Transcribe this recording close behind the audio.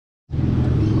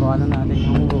Tawanan natin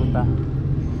yung ruta.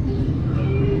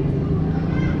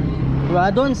 Diba,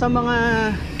 doon sa mga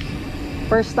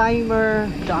first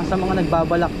timer, tsaka sa mga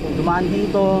nagbabalak dumaan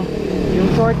dito, yung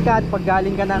shortcut pag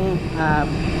galing ka ng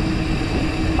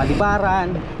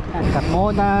Palibaran,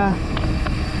 Carmona,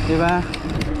 diba,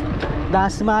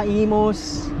 Dasma,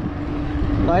 Imus.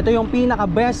 So ito yung pinaka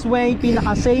best way,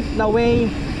 pinaka safe na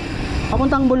way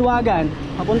papuntang Bulwagan,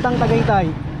 papuntang Tagaytay.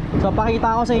 So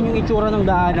pakita ko sa inyo yung itsura ng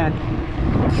daanan.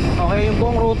 Okay, yung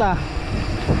buong ruta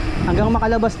hanggang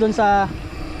makalabas dun sa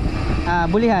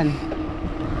Bulihan.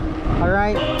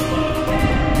 Alright.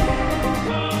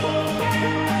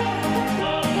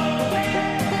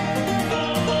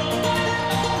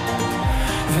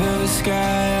 The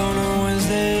sky on a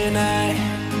Wednesday night,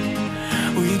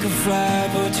 we could fly,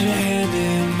 put your hand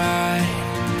in mine.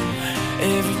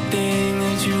 Everything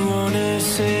that you wanna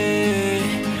say,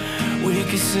 we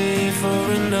could say for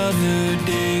another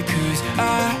day. Cause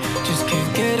I just can't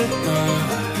get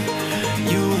enough.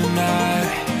 You and I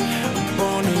are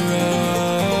born to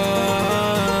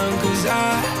run. Cause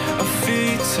I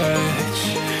feel your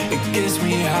touch, it gets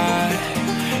me high,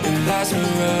 it lights me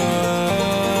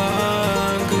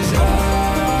run. Cause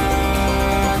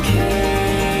I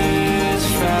catch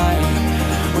fire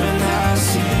when I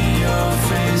see your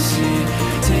face. It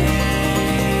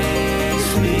takes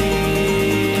me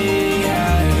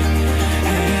higher,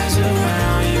 hands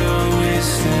around your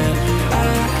waist, and I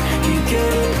can't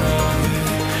get enough.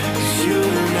 Cause you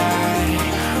and I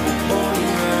are born to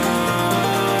run.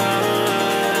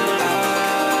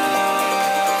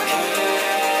 I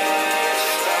catch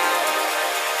fire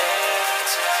every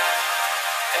time.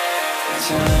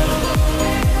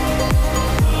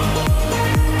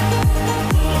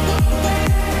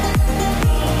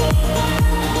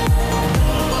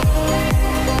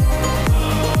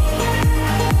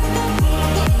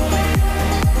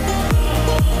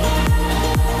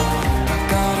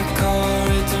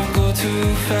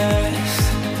 Too fast,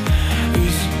 we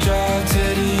should drive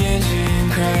till the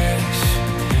engine crash.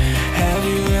 Have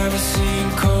you ever seen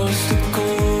coast to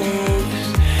coast?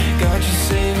 Got your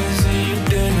savings in your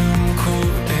denim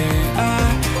coat, and I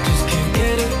just can't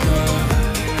get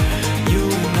enough. You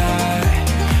and I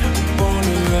are born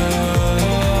to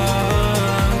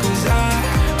run. Cause I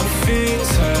feel your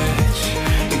touch,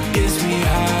 it gets me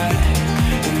high,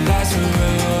 it lights me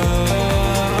run.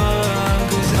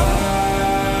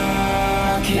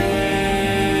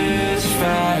 Catch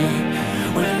fire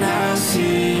when I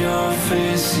see your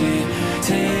face. It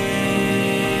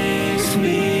takes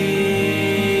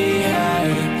me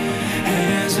higher,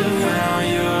 hands around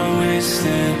your waist,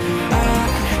 and I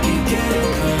can't get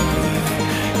enough.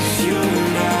 Cause you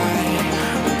and I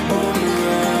are born to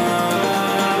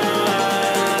run.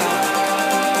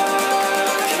 I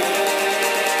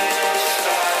catch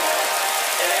fire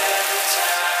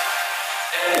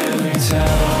every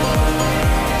time.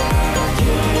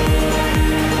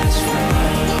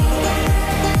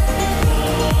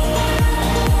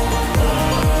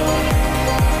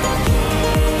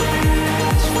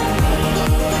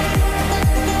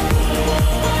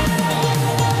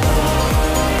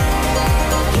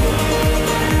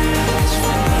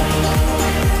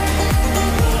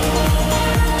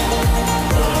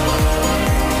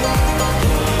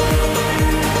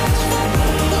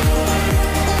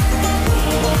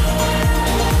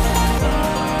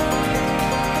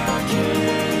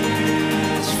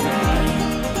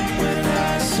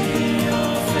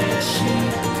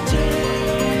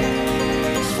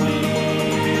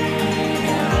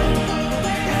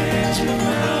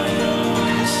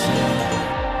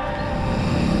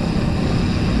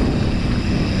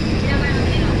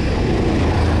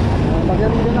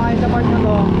 Pagdating na kayo sa part na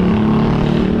to,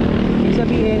 ibig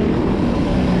sabihin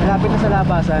malapit na sa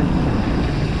labasan.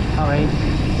 Okay.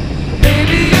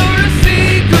 Baby, you're a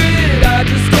secret, I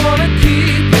just wanna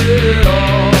keep it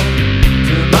all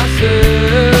to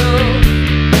myself.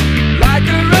 Like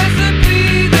a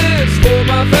recipe that's for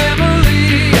my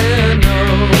family and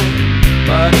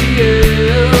nobody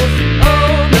else.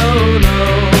 Oh no,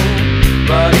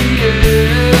 nobody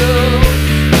else.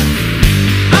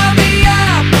 I'm the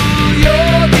apple,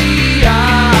 you're the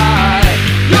eye.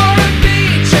 You're a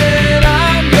peach and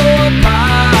I'm your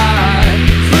pie.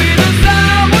 Sweet and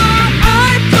sour,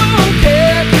 I don't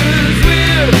care, 'cause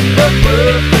we're a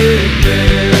perfect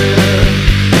pair.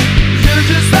 You're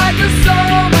just like the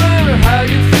summer, how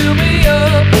you fill me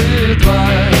up with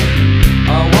life.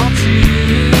 I want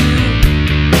you,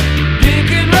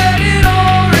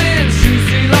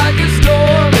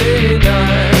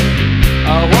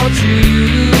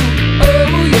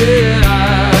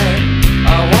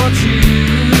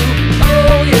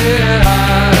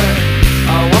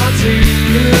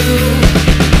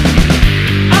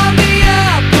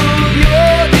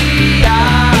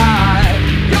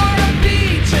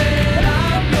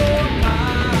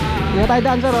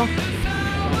 daan sir oh.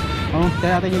 Oh,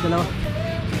 kaya natin yung dalawa.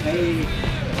 Ay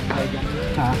dyan.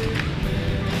 Ha?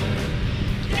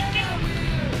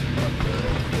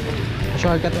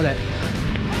 Shortcut ulit.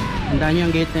 Tandaan nyo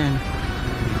yung gate na yan.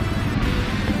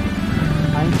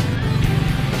 Ay.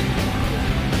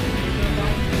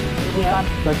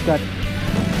 Shortcut.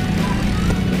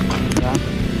 Diba?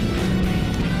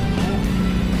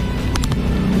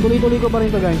 Tuloy-tuloy ko pa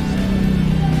rin to guys.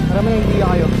 Para may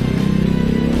idea kayo.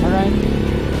 Alright.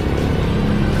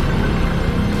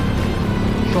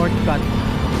 Shortcut.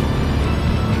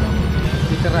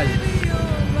 Literal.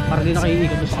 Para di na kayo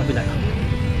iikot sa kabila.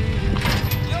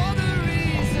 You're the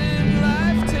reason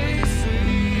life tastes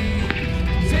sweet.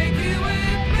 Take you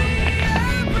with me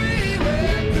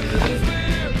everywhere, 'cause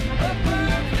we're a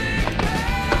perfect pair.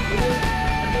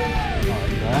 Oh,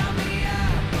 diba?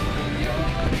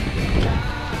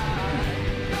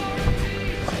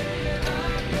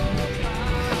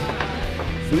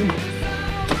 See?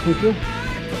 Thank you.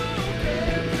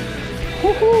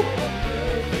 Woohoo!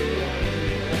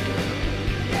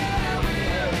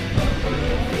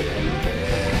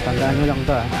 Tandaan nyo lang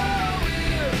ito ah.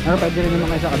 Pero pwede rin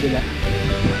naman kayo sa kabila.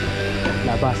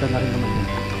 Labasan na rin naman yun.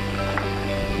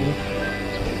 Okay.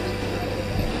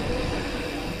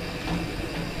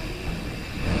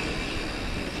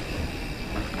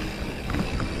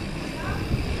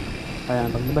 Kaya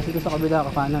paglabas ito sa kabila,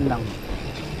 kapanan lang.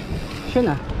 Siya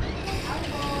na.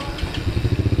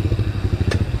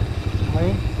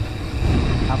 Okay.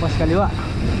 Tapos kaliwa.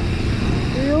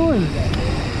 Ayun.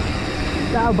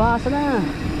 Labasan na.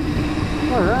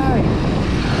 Alright.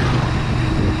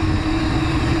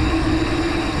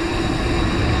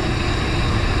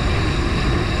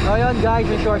 So yun guys,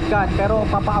 yung shortcut. Pero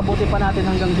papaabuti pa natin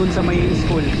hanggang dun sa may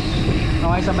school.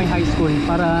 Okay, sa may high school.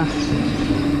 Para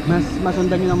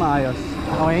masundan nyo na maayos.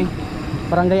 Okay?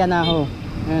 Barangay Anahaw.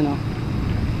 Ayan o.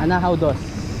 Anahaw 2.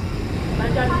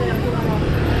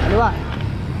 Kaliwa.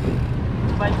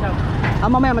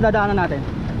 Mamaya madadaanan natin.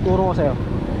 Turo ko sa'yo.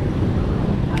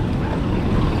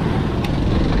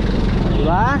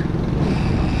 Diba?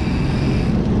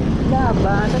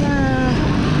 Labasan na.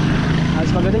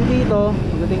 As pagdating dito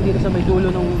sa may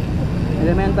dulo ng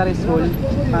elementary school,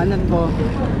 kanan ko,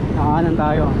 nakakanan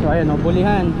tayo. So ayan o,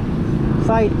 Bulihan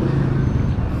site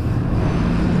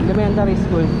elementary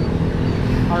school.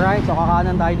 Alright, so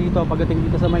kakanan tayo dito pagdating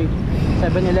dito sa may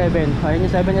 7-Eleven. Ayan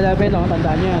yung 7-Eleven o,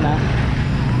 tandaan nyo yan ha.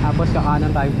 Tapos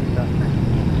kakanan tayo dito.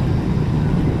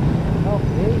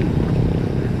 Okay.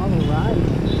 Alright.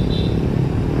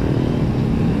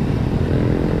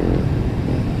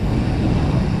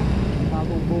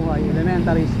 Bagong buhay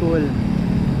elementary school.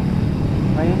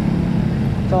 Okay.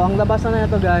 So ang labas na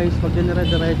ito guys, pag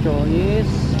dinire-diretso is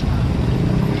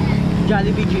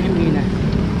Jollibee GMA na.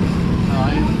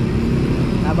 Okay.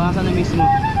 Nabasan na mismo.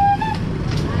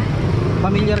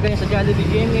 Familiar kayo sa Jollibee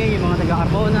GMA, yung mga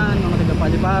taga-Carbonan, mga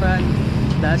taga-Paliparan,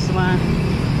 Dasma,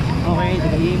 okay,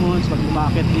 taga-Imons, pag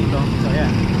lumakit dito. So ayan,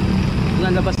 ito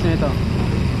ang labas na ito.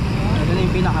 Ito na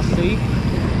yung pinaka-safe,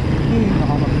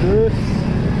 pinaka-mabilis,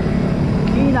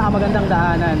 pinaka-magandang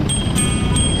daanan.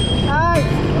 Ay!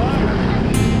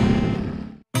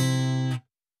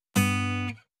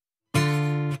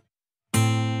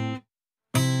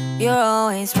 You're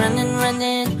always running,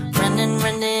 running, running,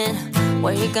 running.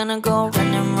 Where you gonna go?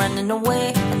 Running, running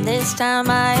away. And this time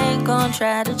I ain't gonna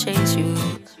try to chase you.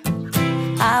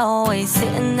 I always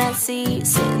sit in that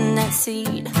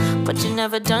seat, but you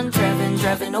never done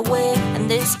driving away. And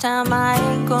this time I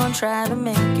ain't gonna try to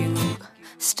make you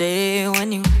stay. When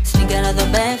you sneak out of the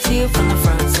backseat from the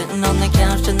front, sitting on the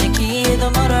couch, turn the key of the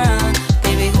motor on.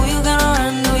 Baby, who you gonna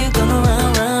run? Who you gonna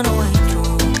run away to?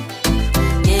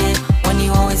 Yeah, when you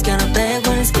always got a bag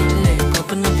when it's getting late.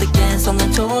 Open up the gas on the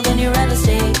toll, then you'd rather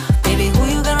stay. Baby, who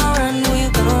you gonna run? Who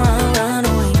you gonna run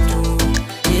away to?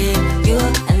 Yeah, you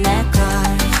and that car.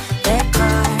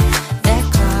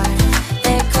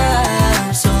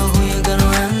 So who you gonna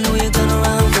run? Who you gonna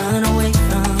run away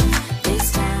from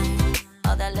this time?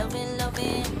 All that loving.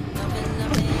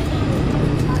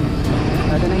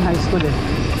 Ito na yung high school eh.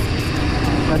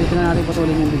 So dito na natin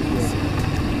patuloy yung video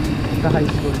sa high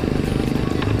school.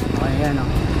 Okay, yan o.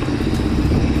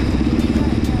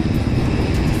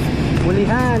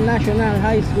 Bulihan National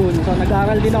High School. So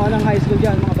nag-aaral din ako ng high school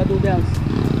dyan, mga badudels.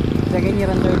 Second year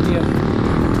and third year.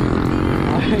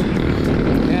 Okay.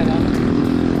 Ayan o.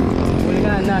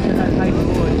 Bulihan National High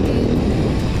School.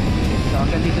 So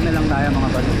hanggang dito na lang tayo mga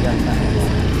badudels sa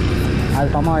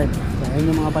Alpha Mart. So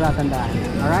ayun yung mga palatandaan.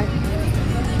 Alright.